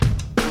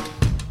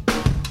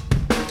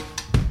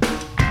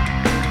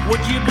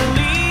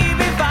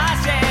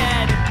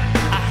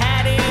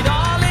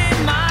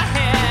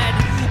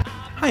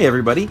Hi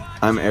everybody,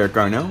 I'm Eric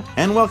Garneau,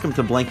 and welcome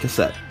to Blank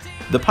Cassette,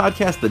 the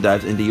podcast that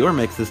dives into your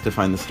mixes to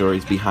find the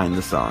stories behind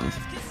the songs.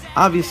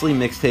 Obviously,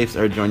 mixtapes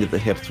are joined at the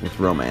hips with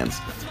romance.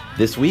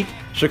 This week,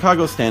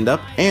 Chicago stand-up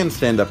and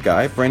stand-up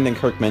guy Brandon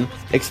Kirkman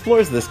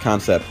explores this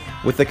concept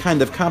with the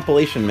kind of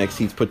compilation mix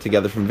he's put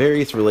together from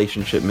various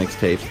relationship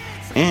mixtapes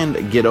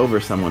and Get Over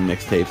Someone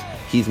mixtapes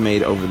he's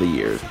made over the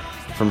years.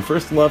 From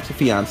First Love to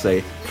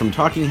Fiancé, from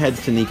Talking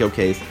Heads to Nico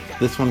Case,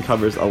 this one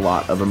covers a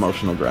lot of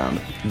emotional ground.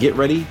 Get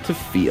ready to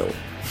feel.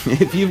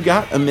 If you've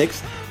got a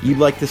mix you'd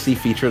like to see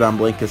featured on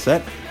Blank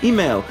Cassette,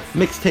 email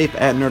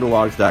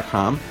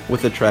mixtape@nerdologues.com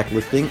with a track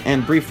listing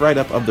and brief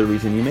write-up of the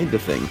reason you made the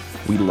thing.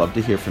 We'd love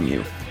to hear from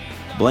you.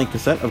 Blank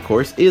Cassette, of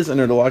course, is a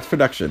Nerdologues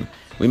production.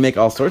 We make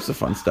all sorts of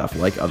fun stuff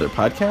like other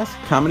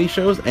podcasts, comedy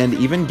shows, and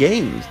even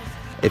games.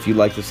 If you'd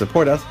like to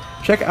support us,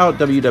 check out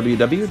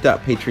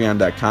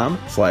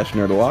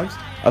www.patreon.com/nerdologues.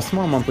 A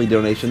small monthly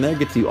donation there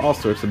gets you all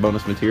sorts of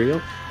bonus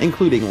material,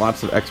 including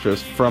lots of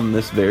extras from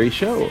this very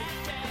show.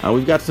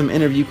 We've got some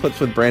interview clips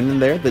with Brandon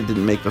there that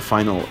didn't make the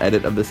final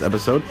edit of this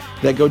episode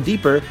that go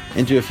deeper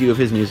into a few of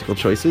his musical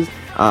choices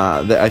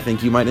that I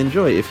think you might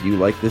enjoy if you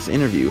like this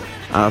interview.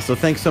 So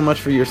thanks so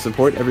much for your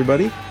support,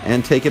 everybody,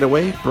 and take it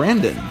away,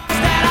 Brandon.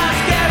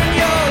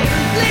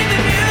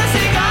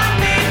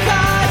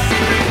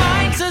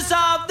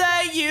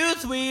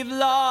 We've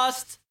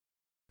lost.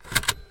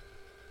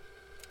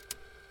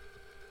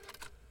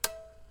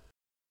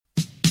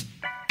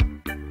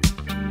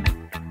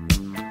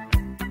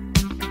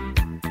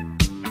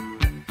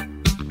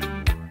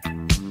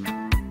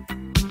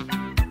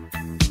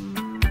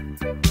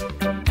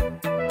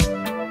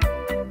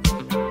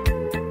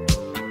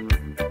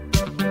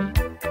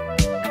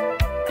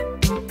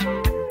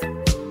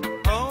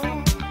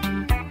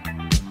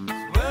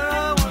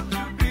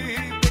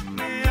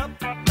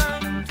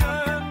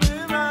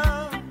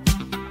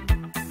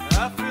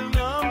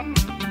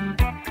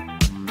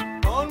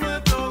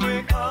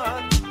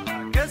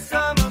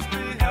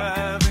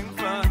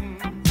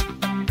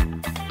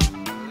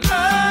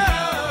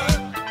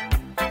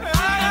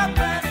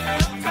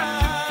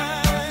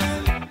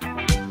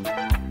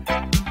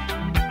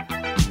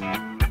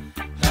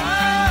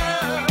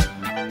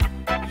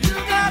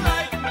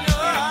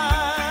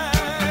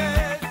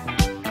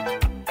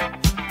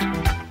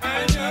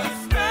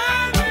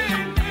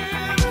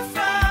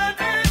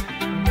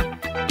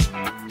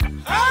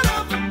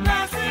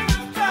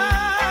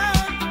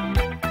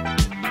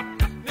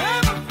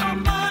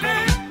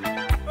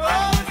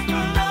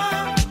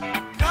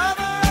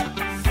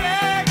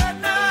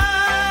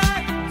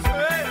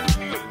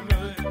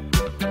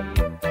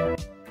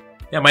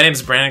 Yeah, my name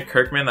is Brandon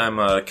Kirkman. I'm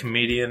a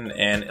comedian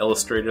and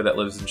illustrator that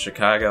lives in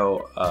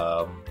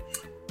Chicago.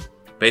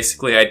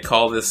 Basically, I'd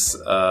call this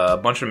a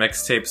bunch of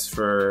mixtapes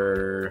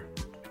for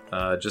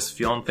just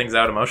feeling things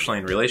out emotionally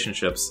in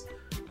relationships.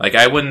 Like,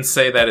 I wouldn't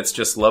say that it's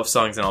just love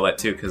songs and all that,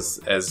 too,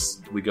 because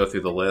as we go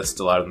through the list,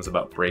 a lot of them's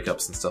about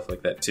breakups and stuff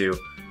like that, too.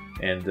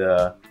 And,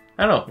 I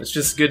don't know, it's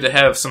just good to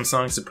have some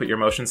songs to put your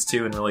emotions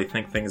to and really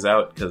think things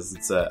out, because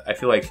it's I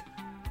feel like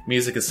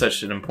music is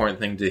such an important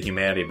thing to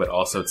humanity, but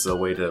also it's a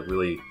way to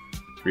really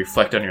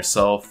reflect on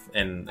yourself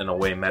and in a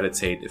way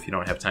meditate if you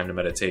don't have time to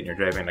meditate and you're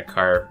driving in a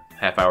car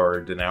half hour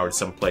to an hour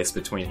someplace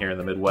between here and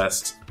the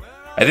Midwest.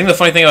 I think the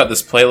funny thing about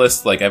this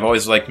playlist, like, I've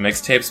always liked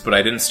mixtapes, but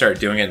I didn't start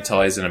doing it until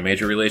I was in a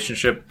major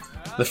relationship.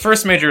 The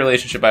first major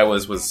relationship I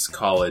was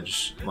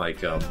college.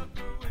 Like,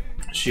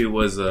 she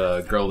was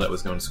a girl that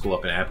was going to school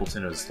up in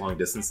Appleton. It was long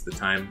distance at the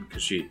time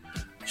because she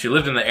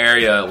lived in the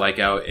area, like,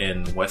 out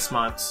in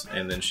Westmont,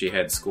 and then she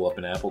had school up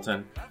in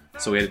Appleton.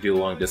 So we had to do a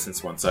long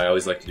distance one, so I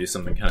always like to do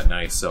something kind of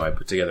nice, so I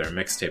put together a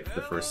mixtape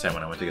the first time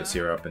when I went to go see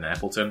her up in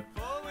Appleton.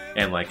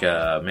 And, like,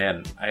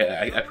 man,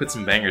 I put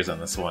some bangers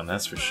on this one,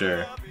 that's for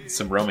sure.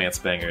 Some romance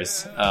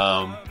bangers.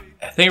 I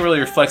think it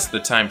really reflects the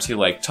time, too.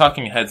 Like,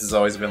 Talking Heads has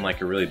always been,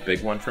 like, a really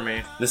big one for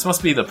me. This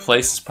Must Be the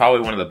Place is probably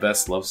one of the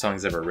best love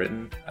songs ever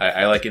written.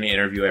 I like any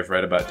interview I've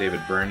read about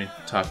David Byrne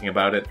talking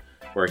about it,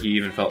 where he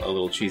even felt a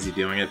little cheesy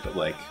doing it, but,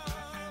 like,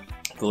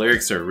 the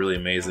lyrics are really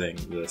amazing.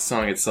 The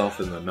song itself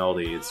and the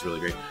melody is really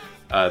great.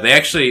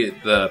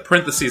 The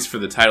parentheses for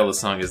the title of the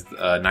song is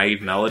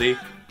Naive Melody,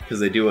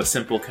 because they do a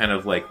simple kind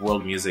of like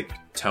world music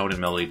tone and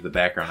melody to the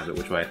background of it,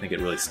 which is why I think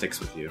it really sticks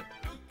with you.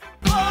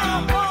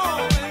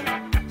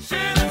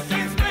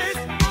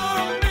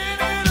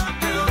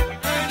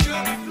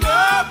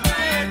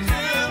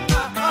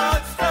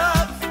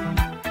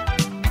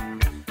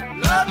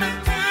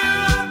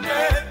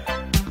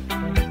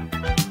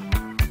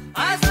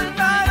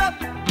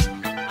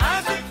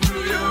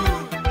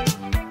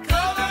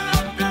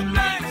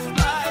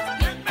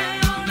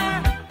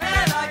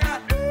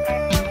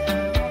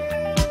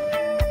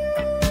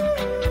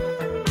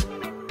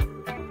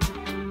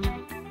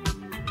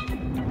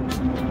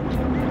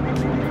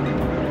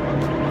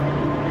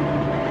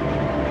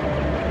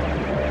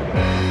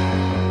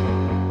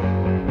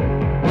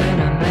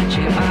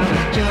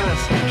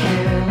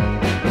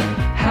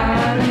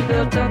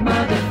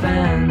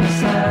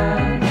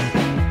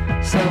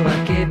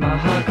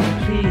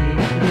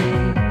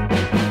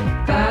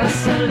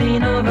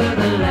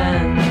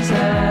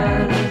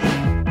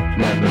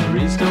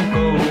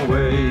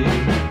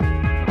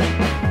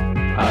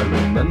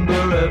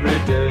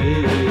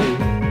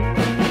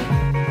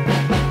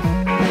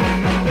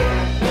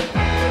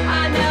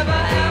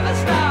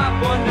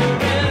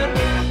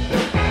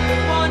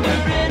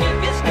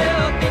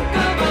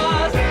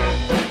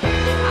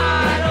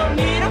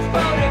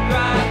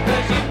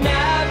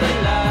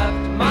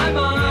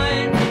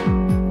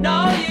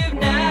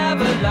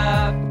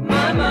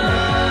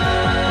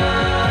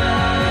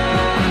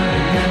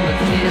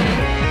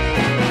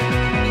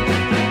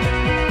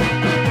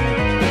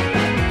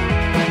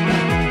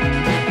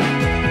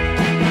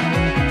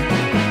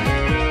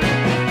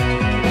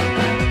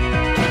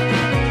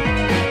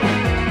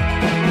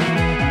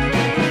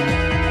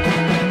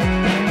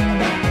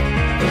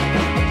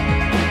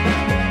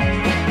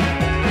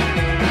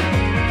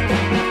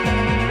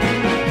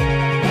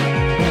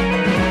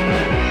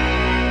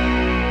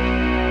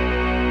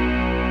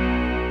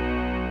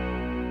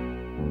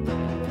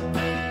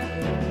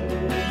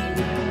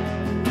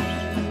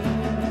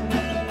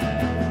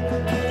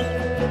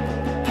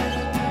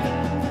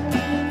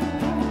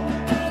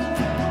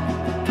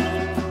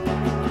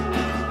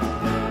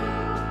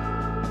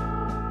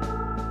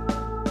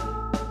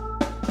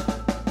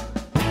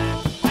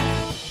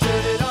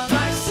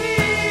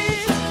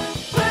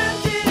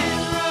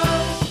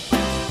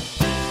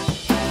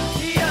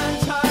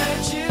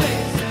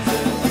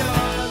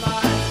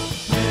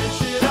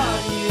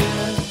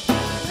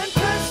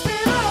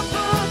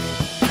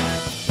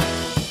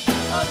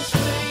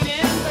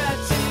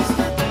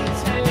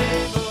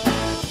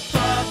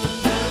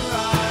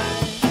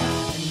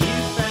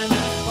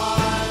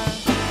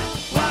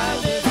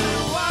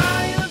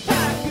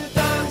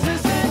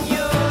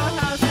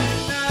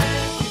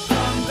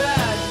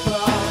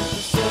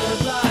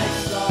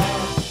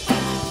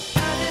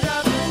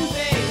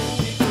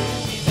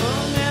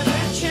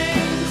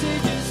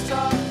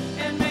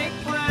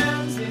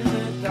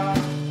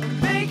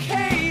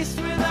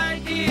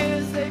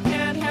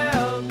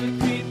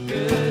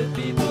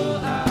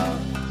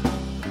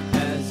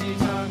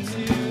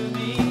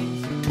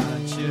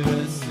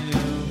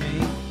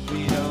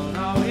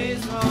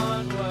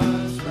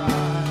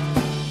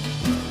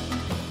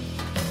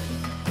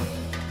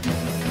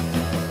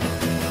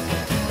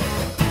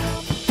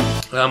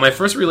 My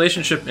first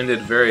relationship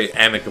ended very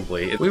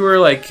amicably. We were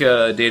like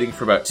dating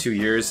for about 2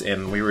 years,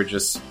 and we were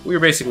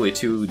basically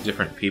two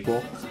different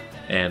people,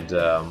 and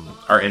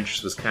our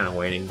interest was kind of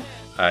waning.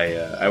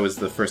 I was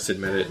the first to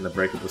admit it, and the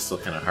breakup was still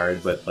kind of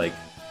hard, but like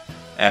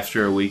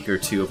after a week or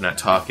two of not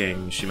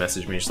talking, she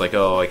messaged me. She's like,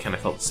 "Oh, I kind of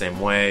felt the same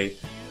way.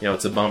 You know,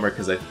 it's a bummer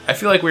because I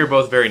feel like we were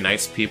both very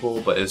nice people,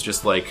 but it's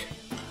just like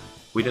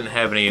we didn't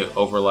have any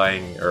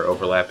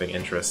overlapping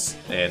interests,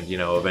 and you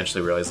know,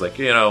 eventually realized like,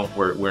 you know,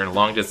 we're in a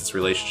long distance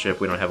relationship.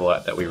 We don't have a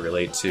lot that we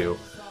relate to.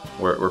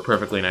 We're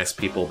perfectly nice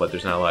people, but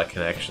there's not a lot of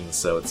connections.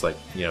 So it's like,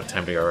 you know,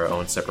 time to go our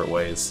own separate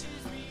ways."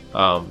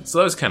 So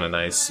that was kind of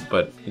nice,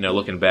 but you know,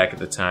 looking back at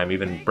the time,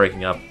 even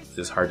breaking up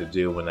is hard to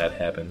do when that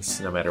happens,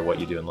 no matter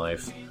what you do in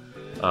life.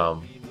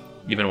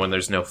 Even when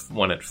there's no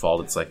one at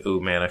fault, it's like,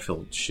 oh man, I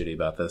feel shitty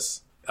about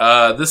this.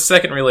 This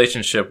second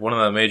relationship, one of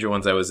the major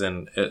ones I was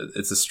in,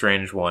 it's a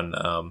strange one.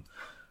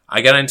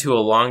 I got into a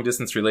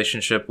long-distance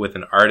relationship with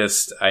an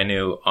artist I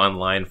knew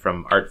online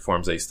from art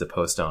forums I used to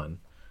post on.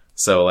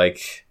 So,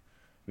 like,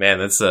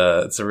 man, it's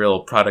a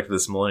real product of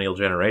this millennial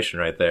generation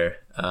right there.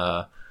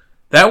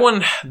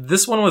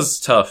 This one was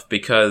tough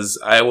because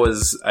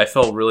I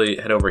felt really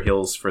head over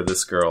heels for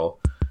this girl,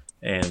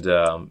 and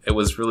it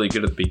was really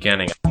good at the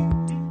beginning.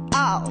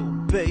 Oh,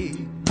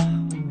 babe,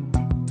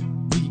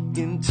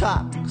 the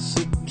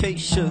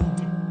intoxication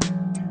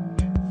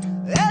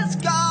is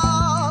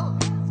gone.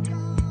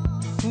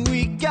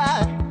 We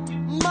got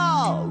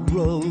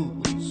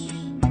morals,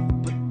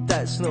 but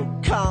that's no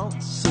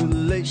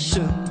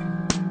consolation.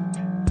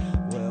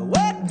 Where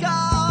we're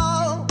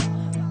gone,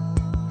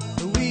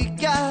 we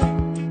got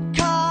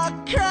car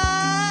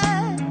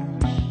crash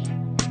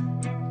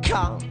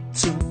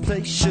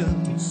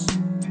contemplations,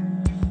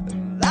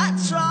 and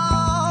that's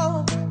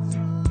wrong.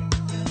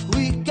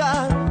 We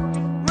got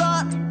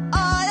wrought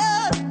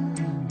iron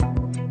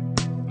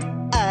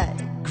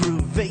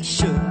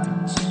aggravations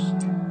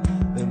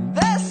in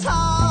this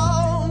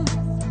home.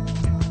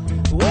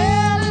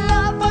 We're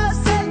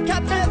lovers in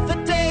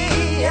captivity.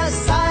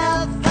 Yes, I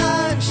have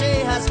heard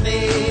she has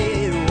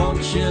me.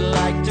 Won't you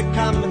like to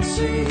come and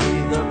see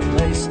the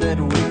place that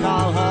we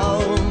call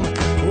home?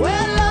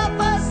 We're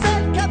lovers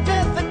in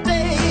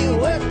captivity.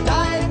 We're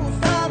dying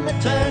from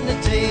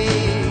eternity.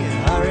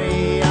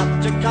 Hurry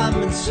up to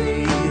come and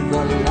see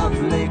the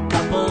lovely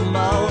couple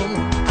moan.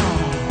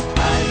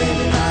 Bye,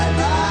 baby, bye,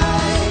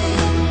 bye.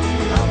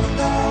 I'm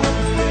going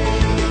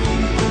free.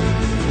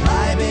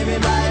 Bye, baby,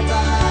 bye,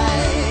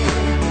 bye.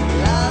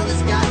 Love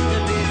has got to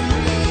be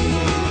free.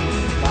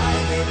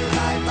 Bye, baby,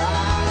 bye,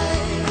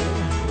 bye.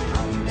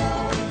 I'm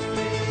going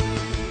free.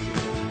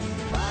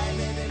 Bye,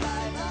 baby,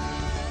 bye,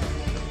 bye.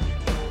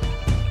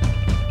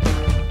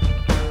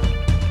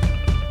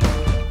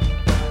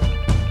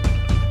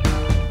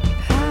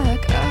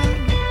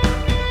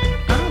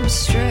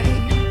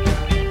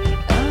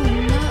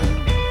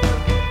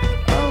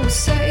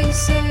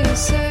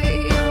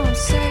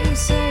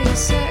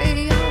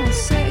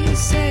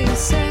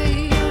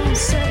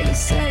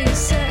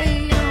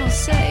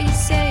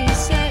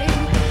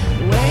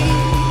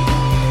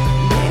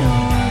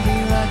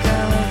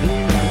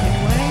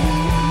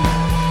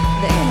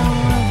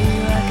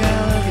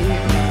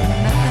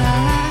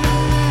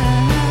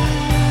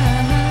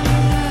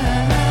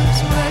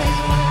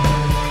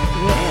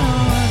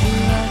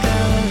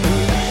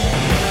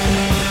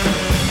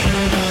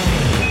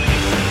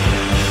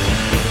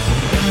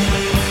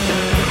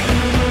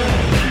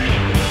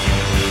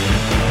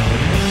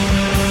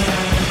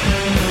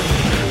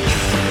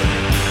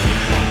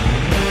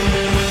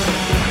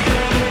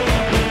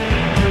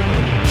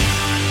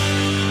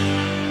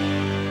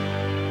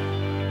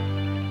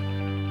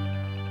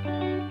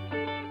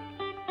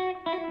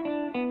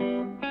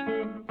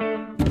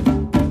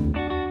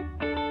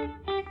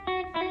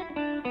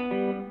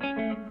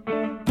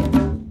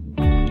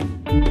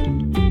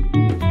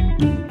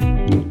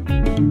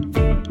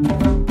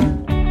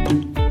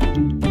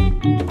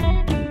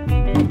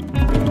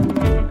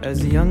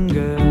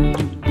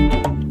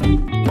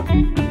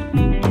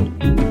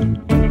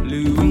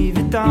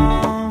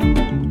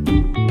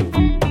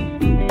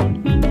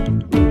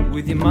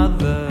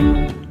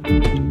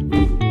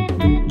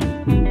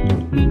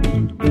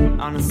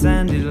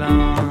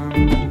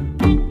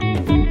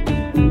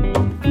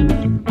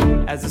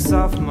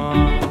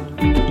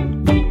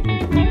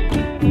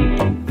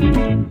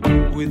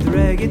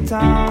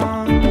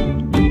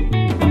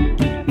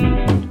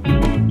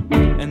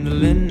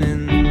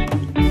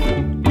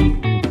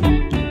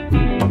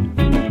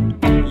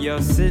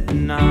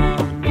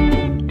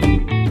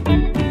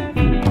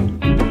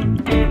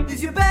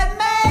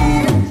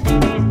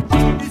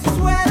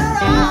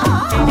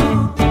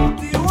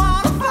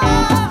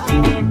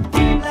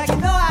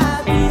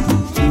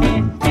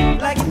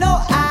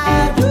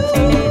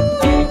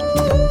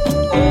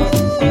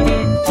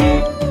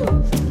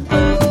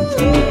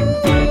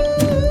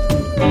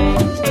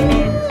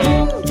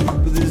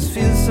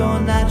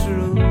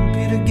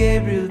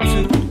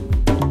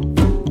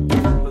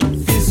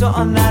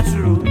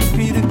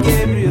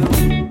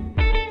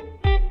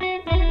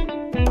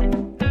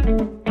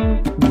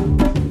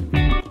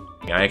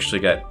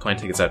 got plane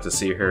tickets out to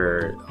see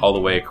her all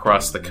the way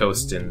across the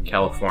coast in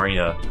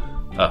California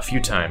a few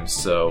times.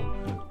 So,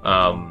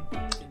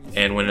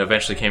 and when it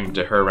eventually came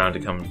to her around to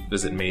come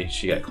visit me,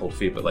 she got cold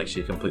feet, but like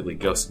she completely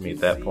ghosted me at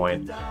that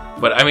point.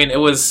 But I mean, it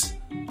was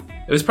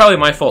probably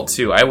my fault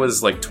too. I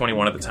was like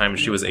 21 at the time, and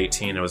she was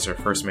 18. It was her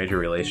first major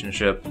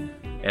relationship,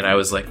 and I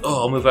was like,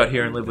 "Oh, I'll move out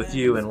here and live with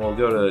you, and we'll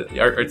go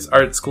to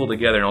art school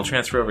together, and I'll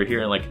transfer over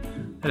here." And like,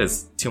 that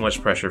is too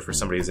much pressure for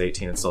somebody who's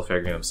 18 and still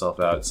figuring himself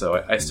out.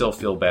 So I still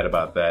feel bad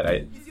about that.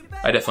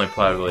 I definitely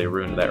probably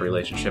ruined that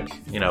relationship.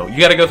 You know, you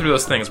got to go through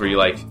those things where you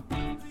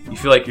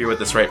feel like you're with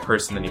this right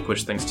person, then you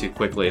push things too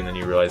quickly, and then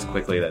you realize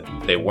quickly that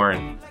they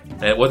weren't.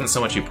 And it wasn't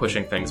so much you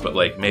pushing things, but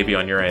like maybe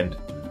on your end,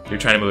 you're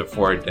trying to move it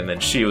forward, and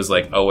then she was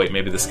like, "Oh wait,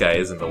 maybe this guy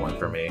isn't the one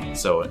for me."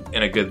 So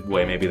in a good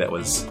way, maybe that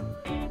was,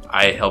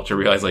 I helped her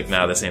realize like,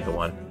 nah, this ain't the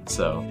one.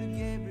 So,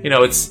 you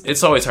know,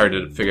 it's always hard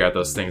to figure out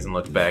those things and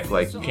look back.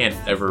 Like, you can't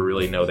ever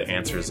really know the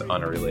answers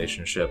on a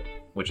relationship,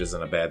 which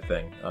isn't a bad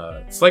thing.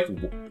 It's like,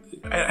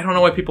 I don't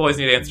know why people always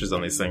need answers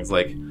on these things.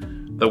 Like,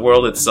 the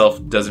world itself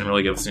doesn't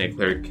really give us any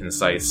clear,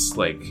 concise,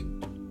 like,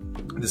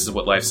 this is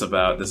what life's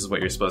about, this is what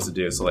you're supposed to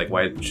do. So like,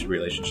 why should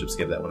relationships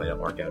give that when they don't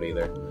work out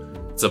either?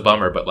 It's a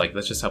bummer, but like,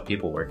 that's just how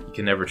people work. You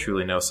can never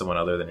truly know someone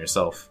other than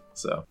yourself.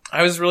 So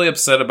I was really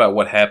upset about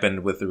what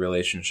happened with the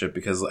relationship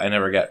because I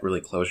never got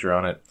really closure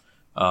on it.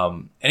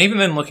 And even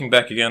then, looking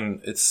back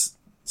again, it's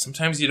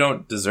sometimes you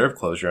don't deserve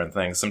closure on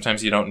things.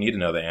 Sometimes you don't need to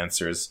know the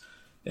answers.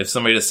 If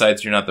somebody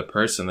decides you're not the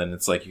person, then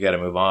it's like you got to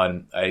move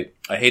on. I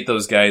hate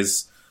those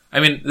guys. I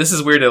mean, this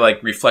is weird to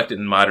like reflect it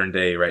in modern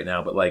day right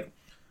now, but like,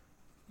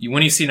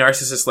 when you see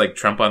narcissists like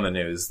Trump on the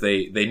news,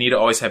 they need to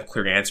always have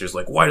clear answers.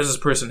 Like, why does this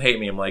person hate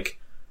me? I'm like,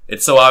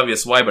 it's so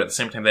obvious why, but at the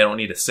same time, they don't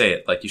need to say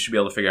it. Like, you should be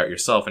able to figure out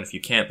yourself, and if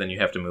you can't, then you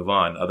have to move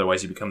on.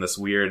 Otherwise, you become this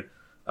weird,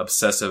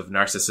 obsessive,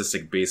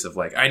 narcissistic beast of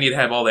like, I need to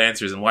have all the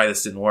answers and why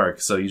this didn't work.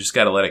 So you just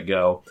got to let it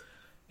go.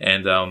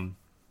 And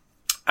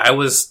I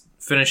was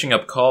finishing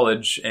up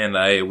college, and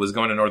I was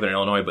going to Northern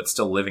Illinois, but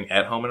still living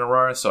at home in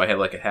Aurora. So I had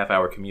like a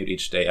half-hour commute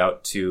each day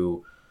out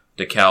to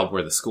DeKalb,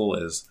 where the school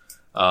is.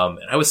 And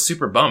I was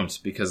super bummed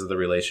because of the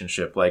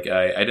relationship. Like,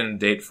 I didn't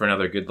date for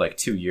another good, like,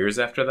 2 years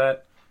after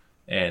that.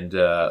 And,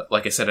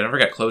 like I said, I never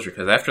got closure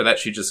because after that,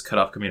 she just cut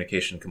off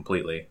communication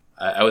completely.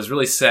 I was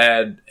really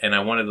sad, and I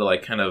wanted to,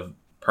 like, kind of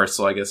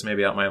parcel, I guess,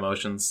 maybe out my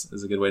emotions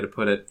is a good way to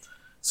put it.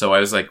 So I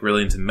was, like,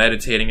 really into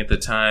meditating at the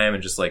time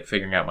and just, like,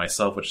 figuring out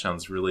myself, which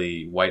sounds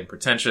really white and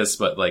pretentious,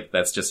 but, like,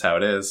 that's just how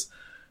it is.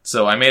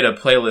 So I made a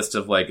playlist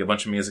of, like, a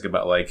bunch of music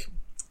about, like,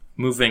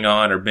 moving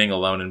on or being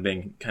alone and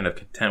being kind of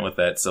content with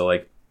that. So,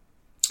 like,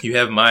 you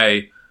have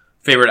my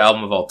favorite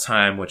album of all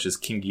time, which is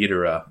King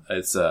Ghidorah.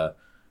 It's a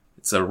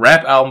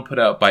rap album put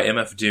out by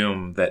MF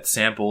Doom that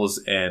samples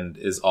and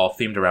is all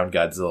themed around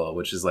Godzilla,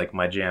 which is like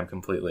my jam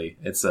completely.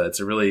 It's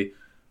a really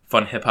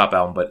fun hip hop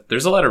album, but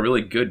there's a lot of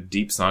really good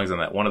deep songs on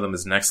that. One of them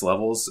is Next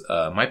Levels.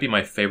 Might be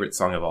my favorite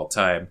song of all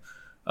time.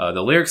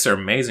 The lyrics are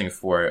amazing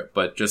for it,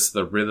 but just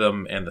the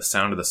rhythm and the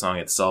sound of the song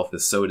itself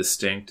is so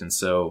distinct and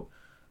so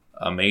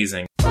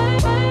amazing.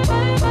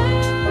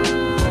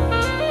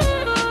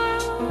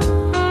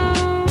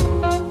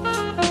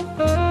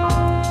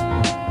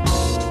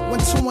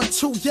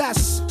 2,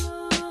 yes.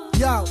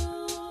 Yo.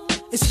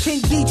 It's King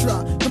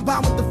Ghidorah,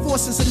 combined with the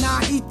forces of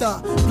non-ether.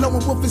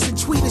 Blowing woofers and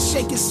tweeters,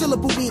 shaking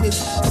syllable meters.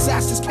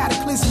 Disasters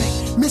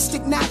cataclysmic,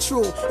 mystic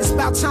natural. It's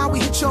about time we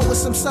hit y'all with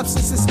some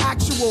substances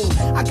actual.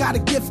 I got a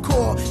gift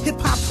called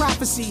hip-hop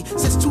prophecy.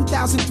 Since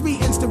 2003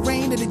 ends the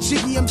reign of the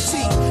Jiggy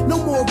MT.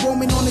 No more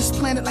roaming on this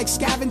planet like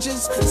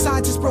scavengers.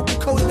 Scientists broke the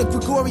code of the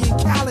Gregorian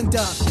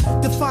calendar.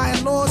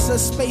 Defying laws of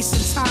space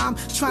and time.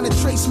 Trying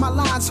to trace my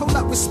lines, hold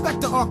up,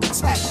 respect the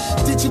architect.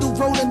 Digital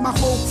rolling, my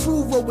whole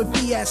crew roll with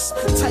VS.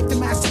 Type to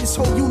master this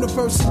whole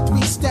universe in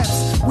 3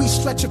 steps. We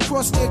stretch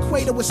across the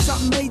equator with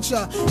something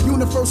major.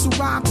 Universal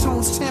rhyme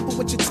tones tamper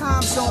with your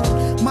time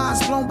zone.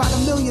 Minds blown by the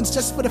millions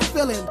just for the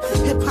feeling.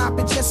 Hip hop,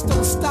 it just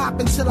don't stop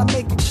until I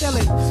make a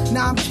killing.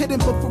 Nah, I'm kidding,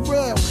 but for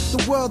real,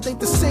 the world ain't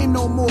the same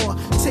no more.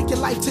 Take your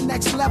life to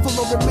next level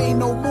or remain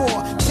no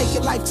more. Take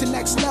your life to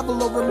next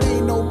level or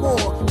remain no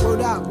more.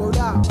 Word up, word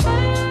up.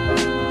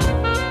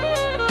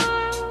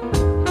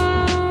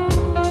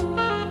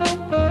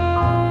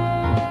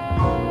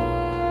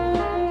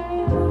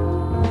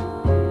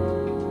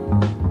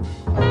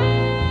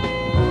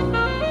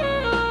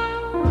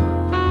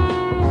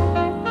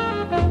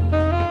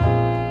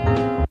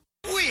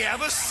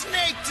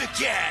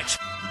 Catch.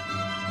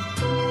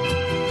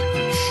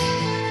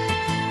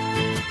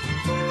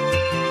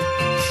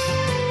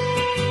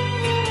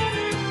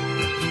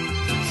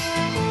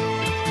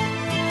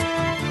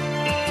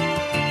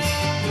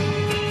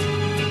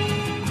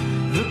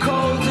 The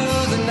colder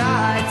the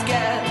night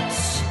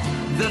gets,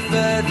 the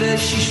further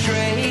she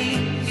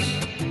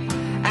strays,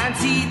 and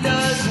he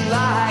doesn't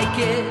like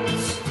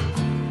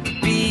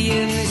it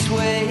being this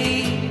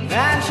way,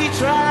 and she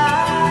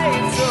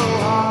tried so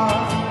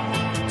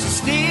hard to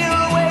steal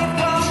away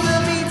from the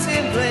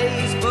meeting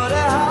place, but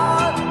her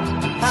heart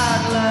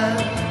had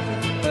learned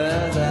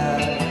her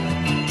that.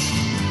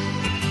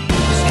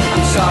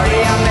 I'm sorry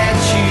I met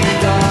you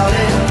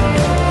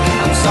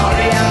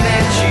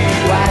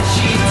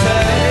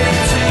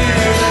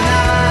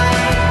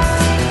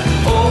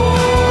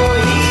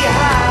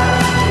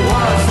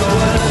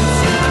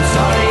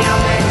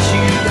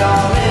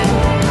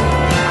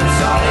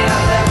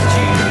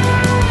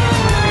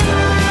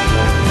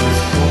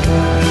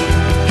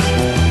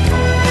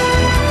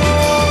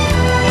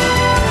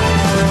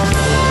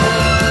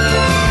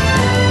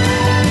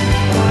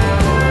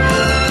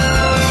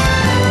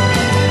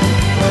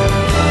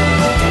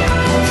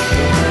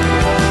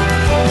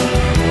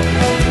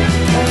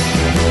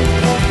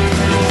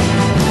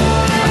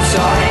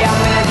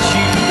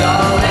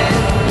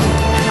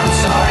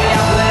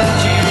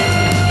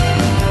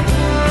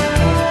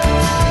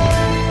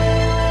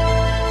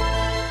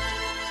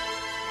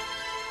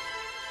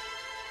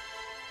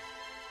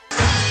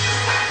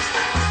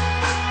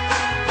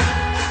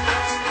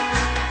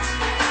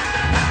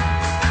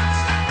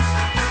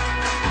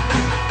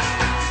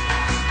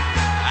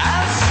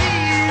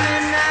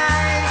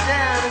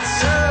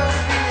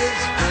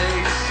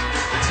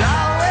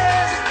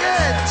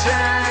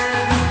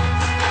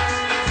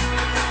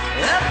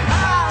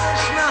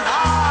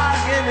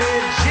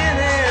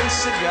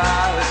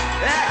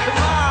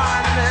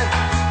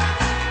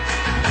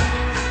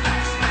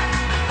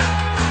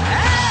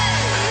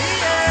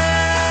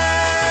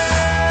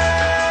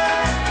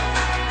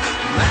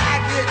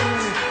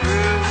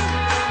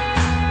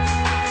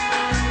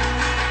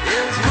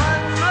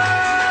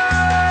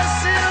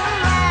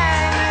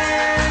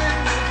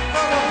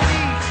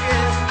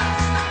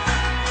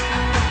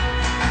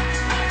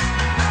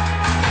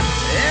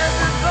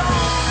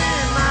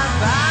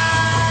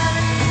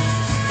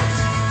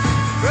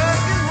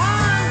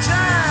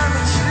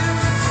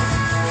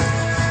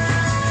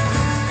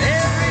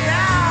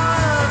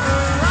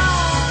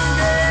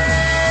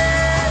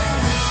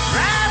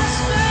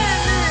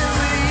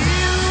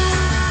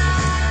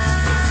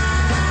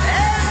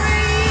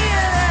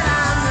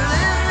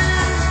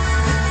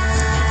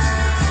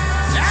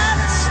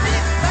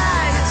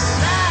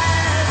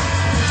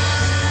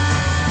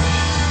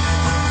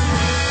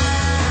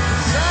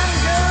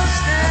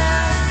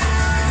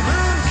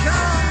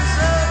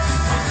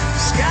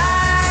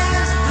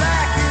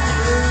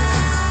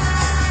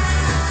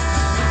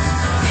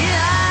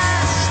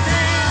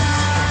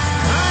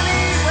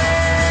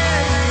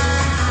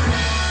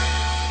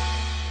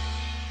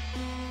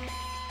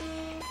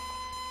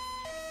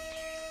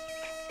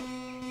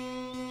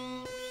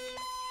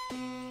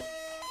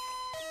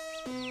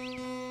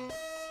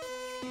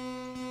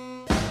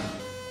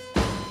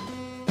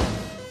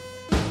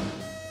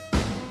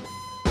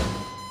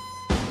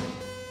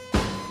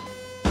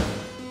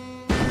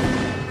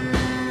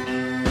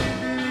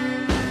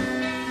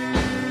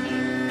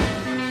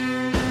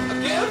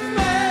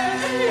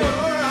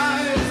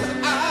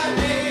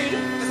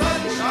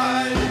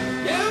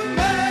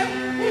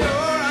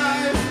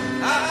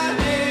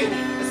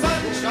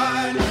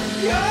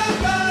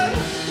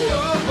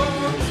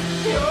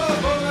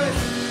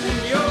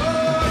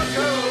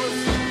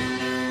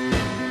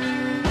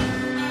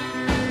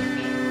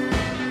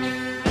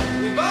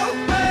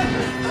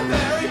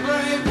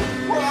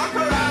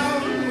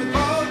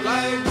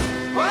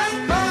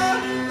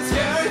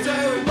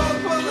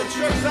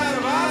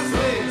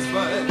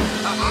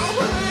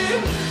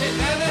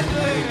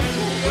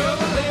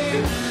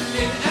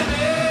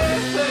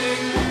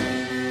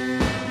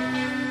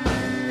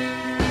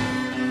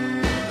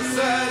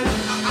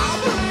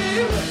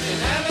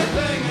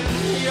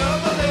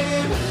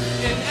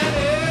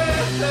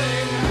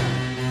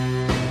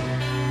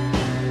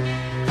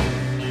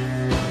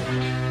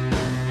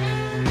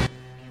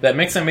That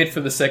mix I made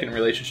for the second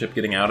relationship,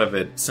 getting out of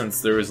it,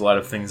 since there was a lot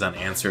of things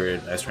unanswered.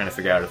 I was trying to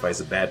figure out if I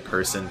was a bad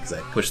person because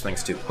I pushed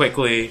things too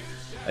quickly.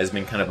 I was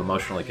being kind of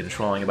emotionally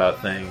controlling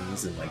about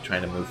things and like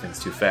trying to move things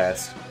too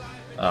fast.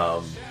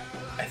 I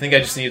think I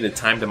just needed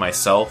time to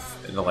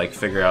myself and to like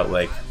figure out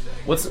like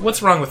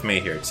what's wrong with me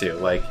here too.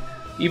 Like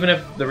even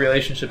if the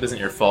relationship isn't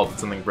your fault and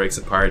something breaks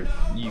apart,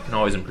 you can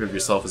always improve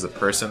yourself as a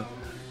person.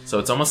 So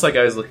it's almost like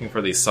I was looking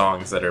for these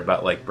songs that are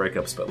about like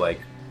breakups, but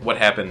like what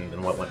happened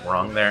and what went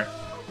wrong there.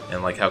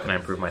 And like, how can I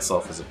improve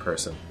myself as a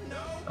person?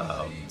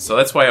 So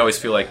that's why I always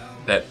feel like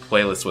that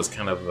playlist was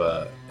kind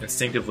of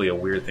instinctively a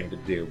weird thing to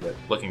do, but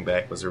looking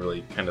back was a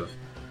really kind of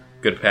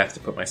good path to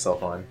put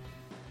myself on.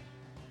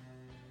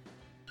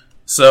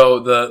 So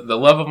the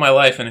love of my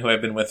life and who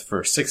I've been with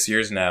for 6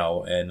 years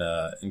now and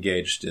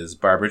engaged is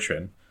Barbara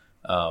Trin.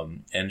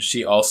 And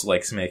she also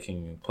likes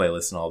making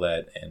playlists and all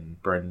that and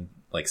burn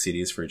like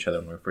CDs for each other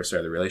when we first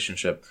started the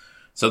relationship.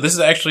 So this is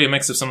actually a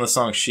mix of some of the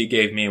songs she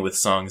gave me with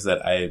songs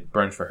that I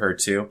burned for her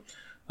too.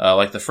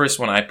 Like the first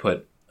one I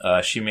put,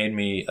 she made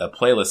me a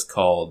playlist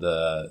called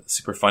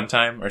Super Fun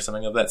Time or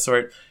something of that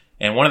sort.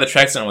 And one of the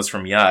tracks on it was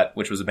from Yacht,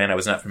 which was a band I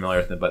was not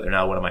familiar with, but they're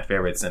now one of my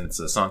favorites. And it's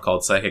a song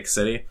called Psychic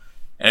City.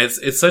 And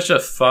it's such a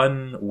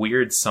fun,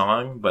 weird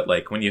song. But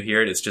like when you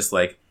hear it, it's just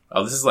like,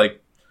 oh, this is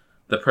like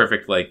the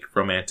perfect like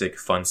romantic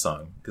fun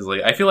song. Because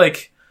like I feel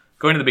like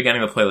going to the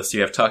beginning of the playlist,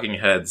 you have Talking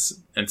Heads,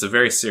 and it's a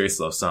very serious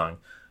love song.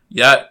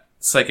 Yacht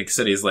Psychic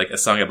City is like a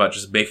song about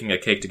just baking a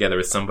cake together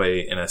with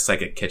somebody in a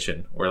psychic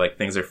kitchen where like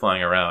things are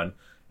flying around,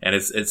 and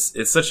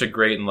it's such a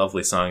great and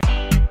lovely song.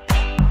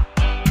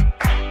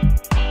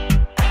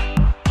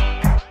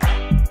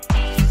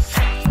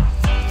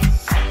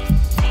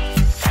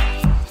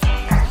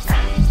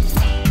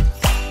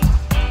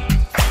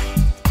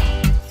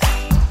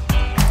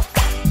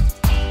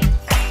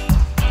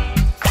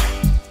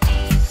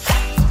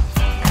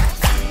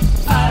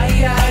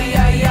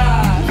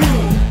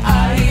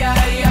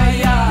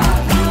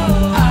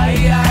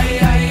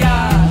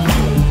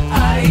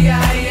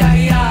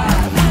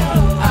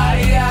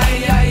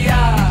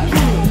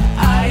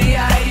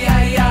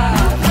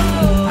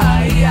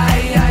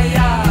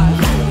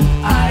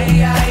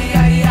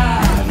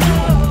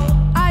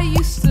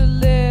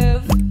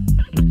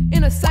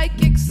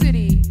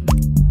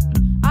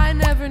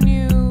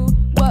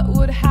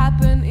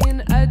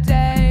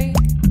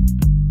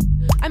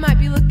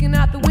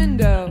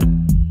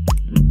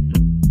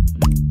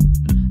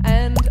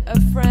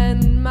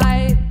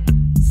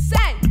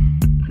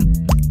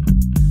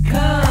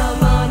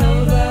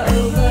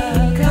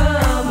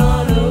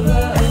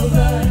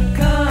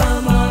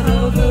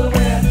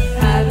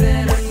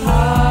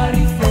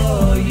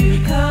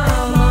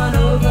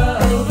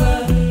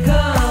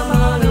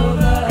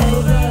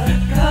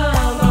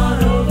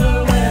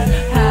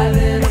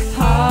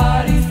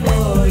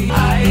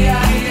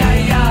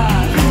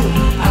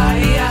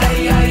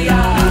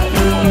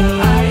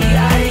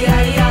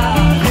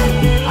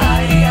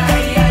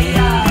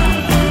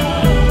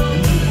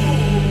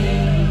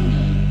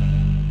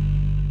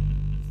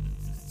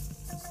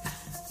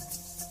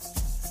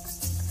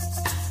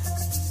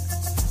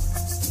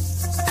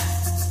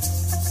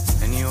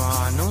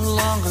 are no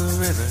longer a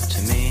river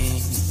to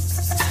me.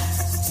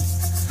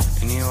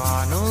 And you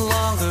are no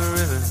longer a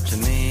river to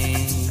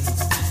me.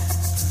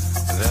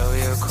 Though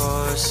your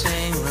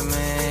coursing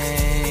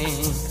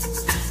remain,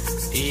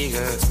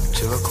 eager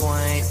to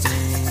acquaint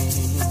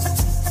me.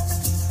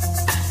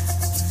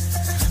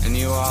 And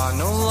you are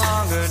no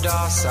longer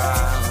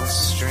docile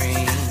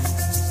stream.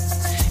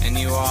 And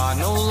you are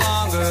no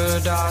longer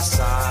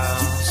docile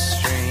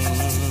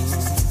stream.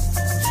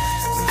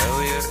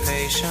 Though your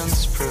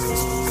patience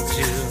proves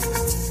you've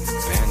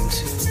been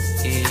to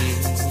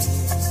ease.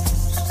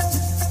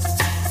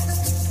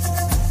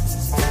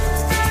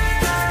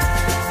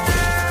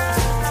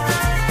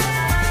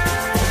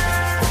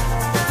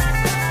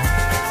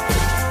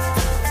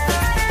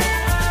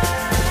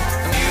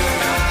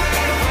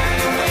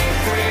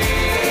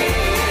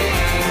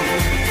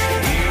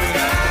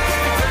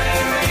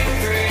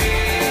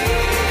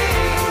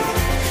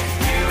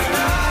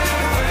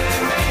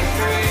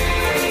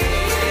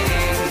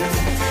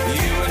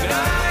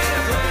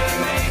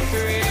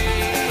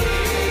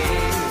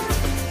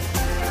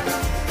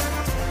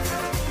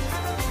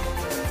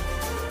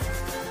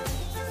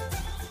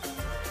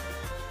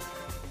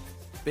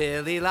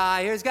 Billy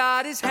Liar's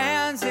got his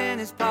hands in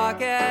his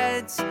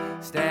pockets,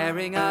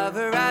 staring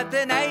over at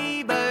the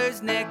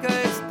neighbor's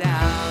knickers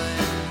down.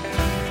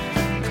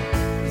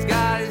 He's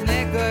got his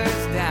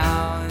knickers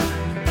down.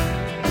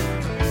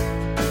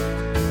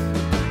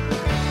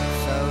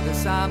 So the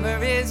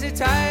summer is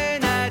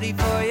eternity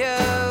for you,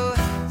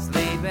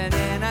 sleeping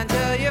in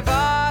until your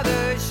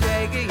father's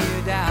shaking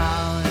you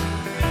down.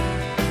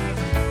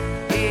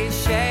 He's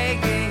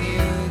shaking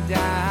you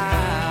down.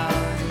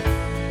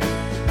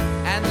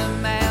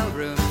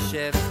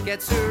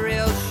 Gets a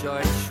real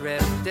short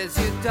shrift as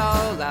you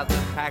dole out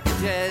the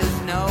packages.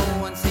 No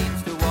one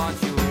seems to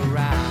want you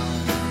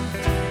around.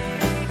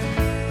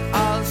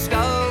 All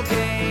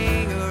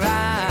skulking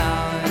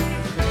around.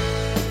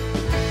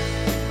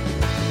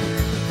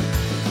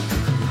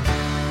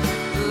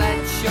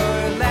 Let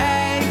your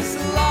legs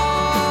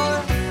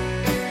loll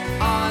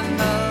on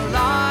the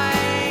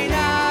line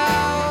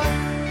now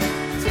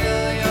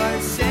till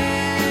your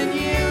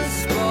sinews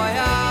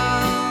spoil.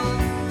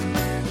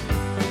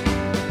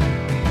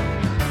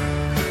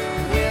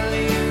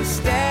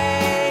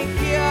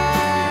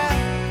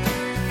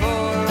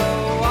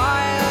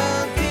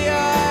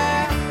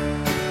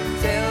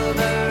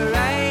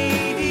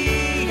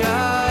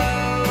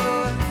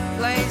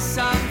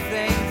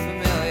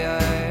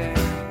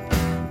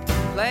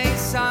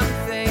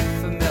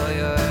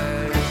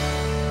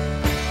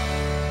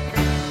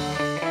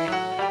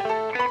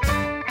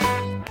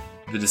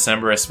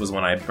 Decemberist was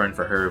when I burned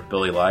for her,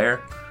 Billy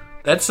Liar.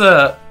 It's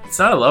not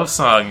a love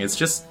song,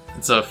 it's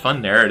a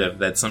fun narrative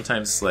that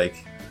sometimes,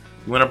 like,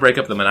 you want to break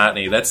up the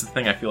monotony. That's the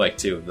thing I feel like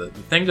too. The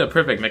thing to a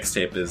perfect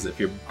mixtape is if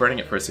you're burning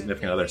it for a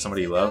significant other,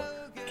 somebody you love,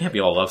 it can't be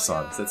all love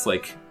songs. It's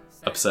like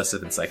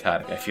obsessive and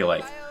psychotic, I feel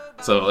like.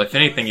 So if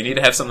anything, you need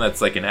to have something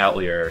that's like an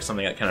outlier or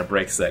something that kind of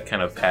breaks that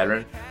kind of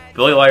pattern.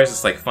 Billy Liar's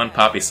this like fun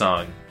poppy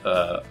song,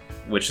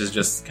 which is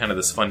just kind of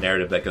this fun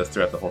narrative that goes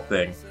throughout the whole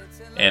thing.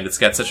 And it's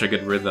got such a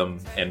good rhythm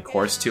and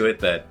chorus to it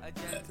that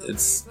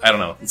it's, I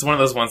don't know, it's one of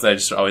those ones that I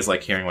just always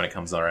like hearing when it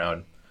comes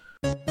around.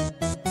 Big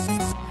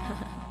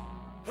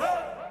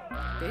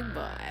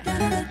boy.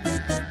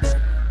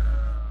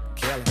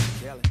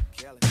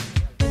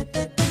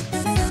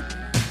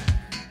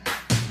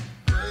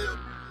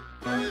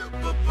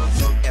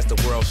 As the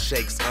world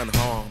shakes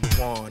unharmed,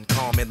 one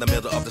calm in the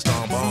middle of the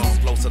storm bomb.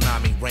 Flow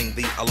tsunami, ring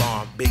the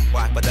alarm. Big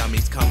boy for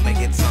dummies, come and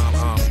get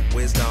some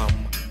wisdom.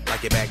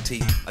 Like your back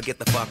teeth, I get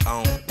the fuck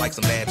on like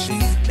some bad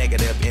cheese.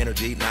 Negative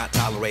energy, not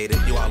tolerated.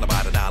 You all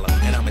about $1,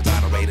 and I'm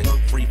exonerated.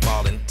 Free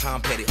falling,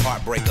 Tom Petty,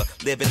 heartbreaker.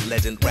 Living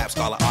legend, rap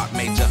scholar, art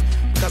major.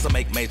 Cause I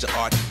make major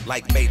art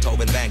like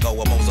Beethoven, Van Gogh,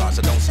 or Mozart.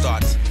 So don't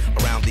start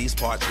around these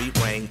parts. We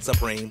reign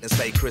supreme and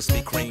stay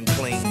crispy, cream,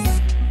 clean.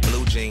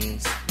 Blue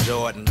jeans,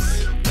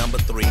 Jordans, number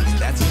 3.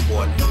 That's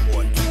important.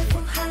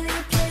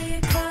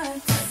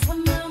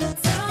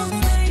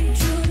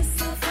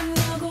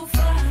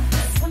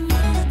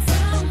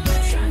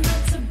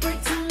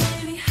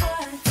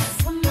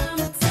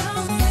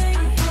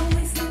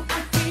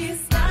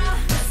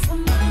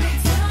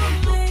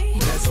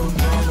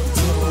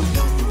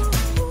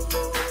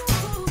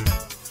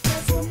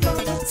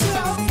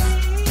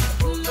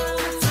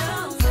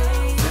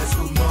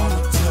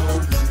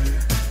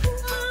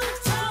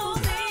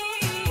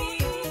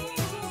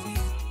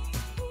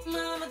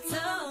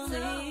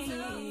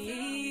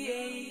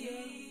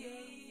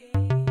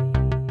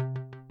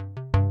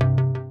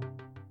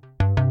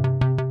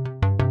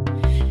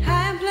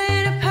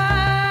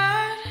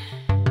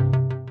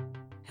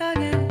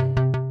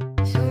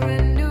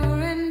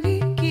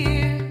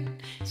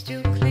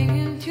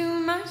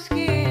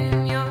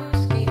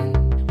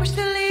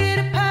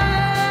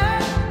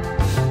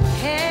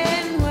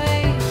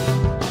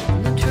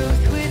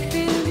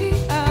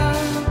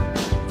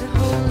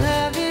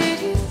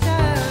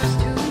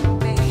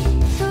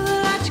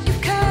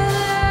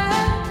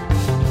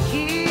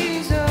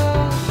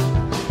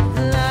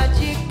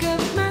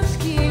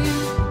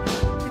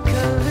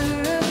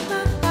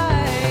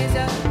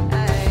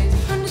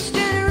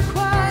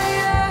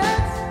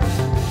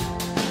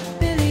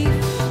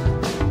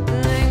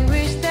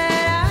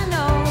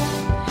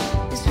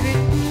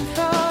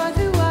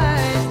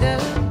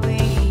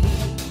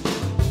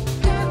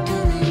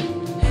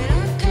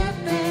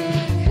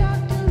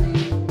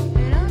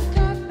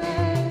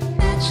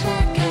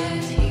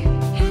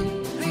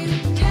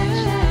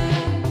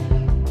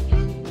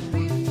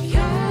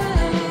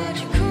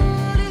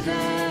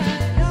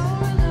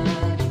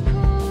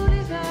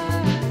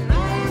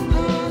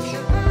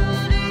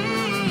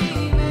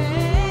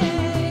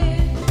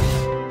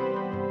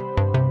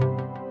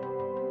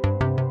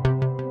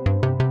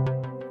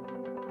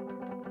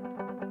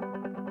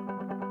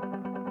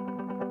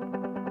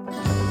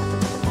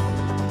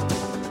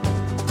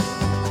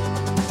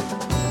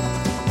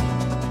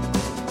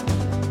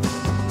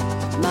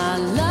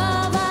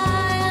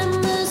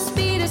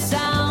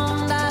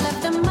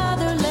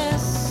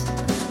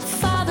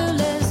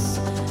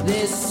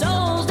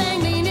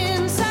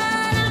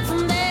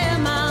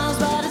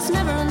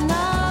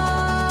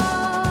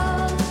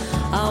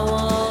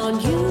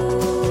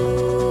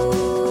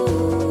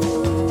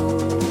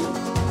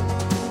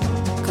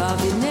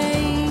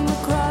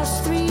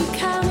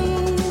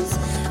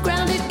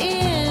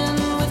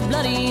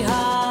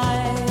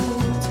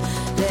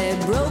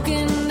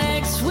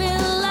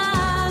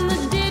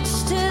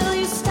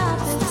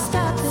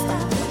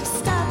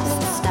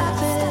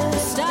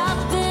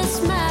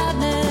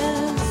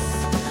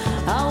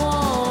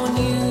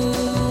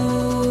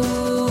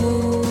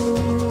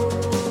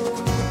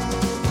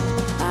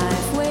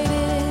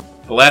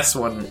 the last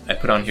one I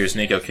put on here is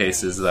Nico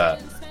Case's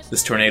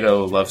This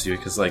Tornado Loves You,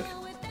 because, like,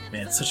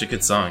 man, it's such a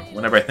good song.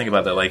 Whenever I think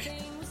about that, like,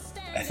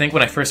 I think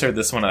when I first heard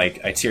this one, I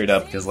teared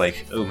up, because,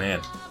 like, oh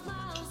man,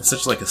 it's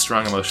such, like, a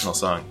strong emotional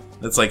song.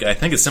 It's, like, I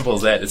think as simple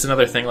as that. It's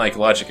another thing like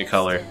Logic of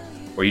Color,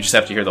 where you just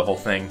have to hear the whole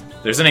thing.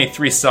 If there's any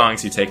 3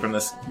 songs you take from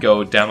this,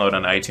 go download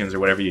on iTunes or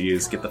whatever you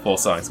use, get the full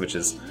songs, which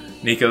is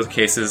Nico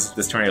Case's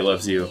This Tornado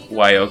Loves You,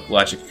 Wyoke,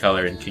 Logic of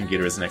Color, and King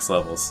Ghidorah's Next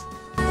Levels.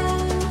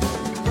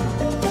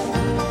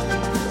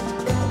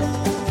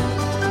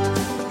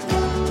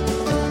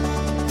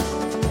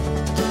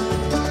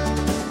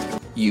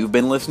 You've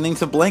been listening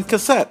to Blank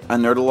Cassette, a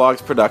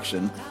Nerdalogs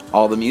production.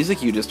 All the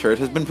music you just heard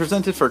has been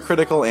presented for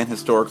critical and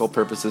historical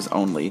purposes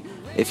only.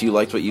 If you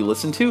liked what you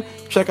listened to,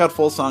 check out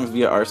full songs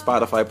via our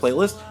Spotify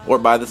playlist or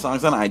buy the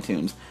songs on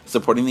iTunes.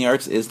 Supporting the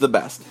arts is the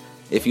best.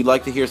 If you'd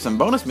like to hear some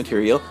bonus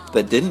material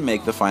that didn't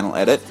make the final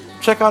edit,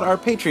 check out our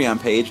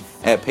Patreon page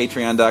at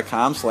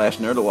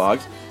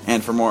patreon.com/nerdalogs.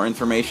 And for more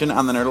information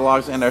on the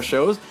Nerdalogs and our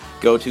shows,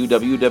 go to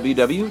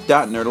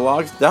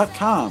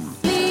www.nerdalogs.com.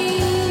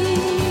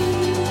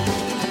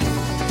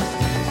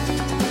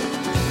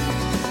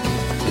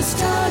 This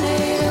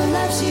tornado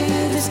loves you,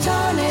 this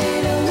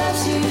tornado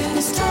loves you,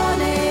 this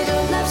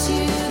tornado loves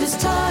you, this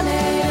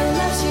tornado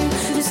loves you,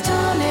 this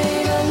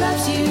tornado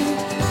loves you.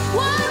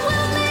 What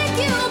will make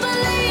you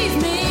believe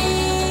me?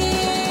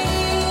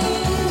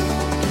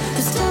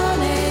 This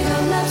tornado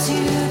loves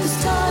you, this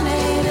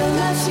tornado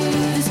loves you,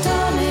 this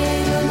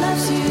tornado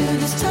loves you,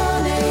 this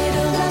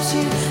tornado loves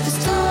you, this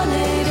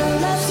tornado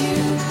loves you.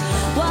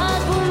 What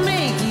will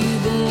make you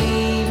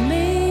believe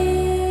me?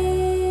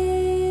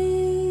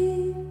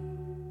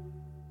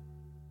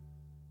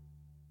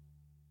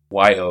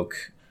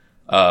 Wyoke.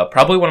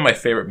 Probably one of my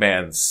favorite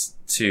bands,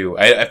 too.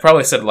 I've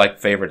probably said, like,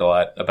 favorite a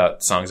lot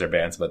about songs or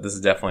bands, but this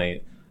is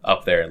definitely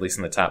up there, at least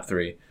in the top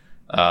 3.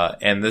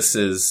 And this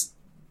is...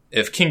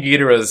 If King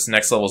Ghidorah's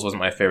Next Levels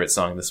wasn't my favorite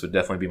song, this would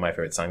definitely be my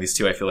favorite song. These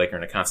two, I feel like, are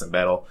in a constant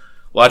battle.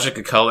 Logic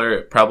of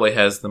Color probably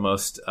has the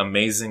most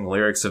amazing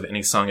lyrics of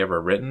any song ever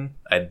written.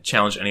 I'd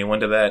challenge anyone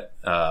to that.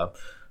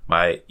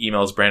 My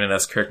email is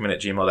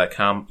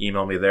brandonsKirkman@gmail.com.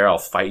 Email me there. I'll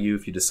fight you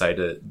if you decide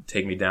to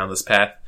take me down this path.